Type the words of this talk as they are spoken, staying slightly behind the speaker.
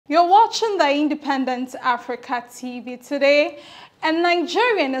You're watching the Independent Africa TV today. A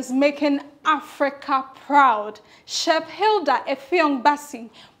Nigerian is making Africa proud. Chef Hilda Baci,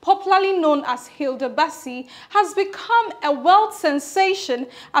 popularly known as Hilda Baci, has become a world sensation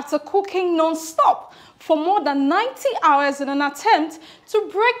after cooking non-stop for more than 90 hours in an attempt to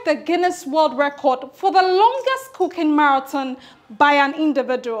break the Guinness World Record for the longest cooking marathon by an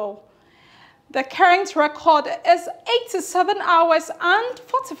individual. The current record is 87 hours and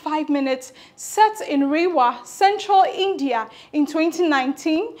 45 minutes, set in Rewa, Central India in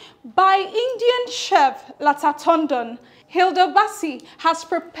 2019 by Indian chef Lata Tondon. Hilda Baci has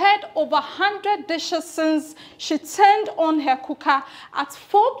prepared over 100 dishes since she turned on her cooker at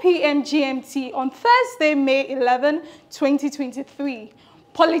 4 p.m. GMT on Thursday, May 11, 2023.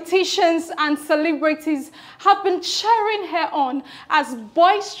 Politicians and celebrities have been cheering her on as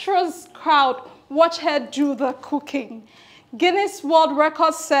boisterous crowd watch her do the cooking. Guinness World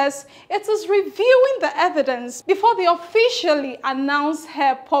Record says it is reviewing the evidence before they officially announce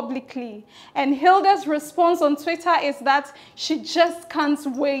her publicly. And Hilda's response on Twitter is that she just can't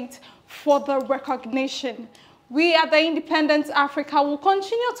wait for the recognition. We at the Independent Africa will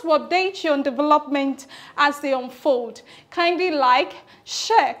continue to update you on development as they unfold. Kindly like,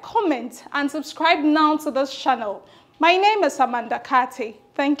 share, comment, and subscribe now to this channel. My name is Amanda Kate.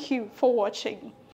 Thank you for watching.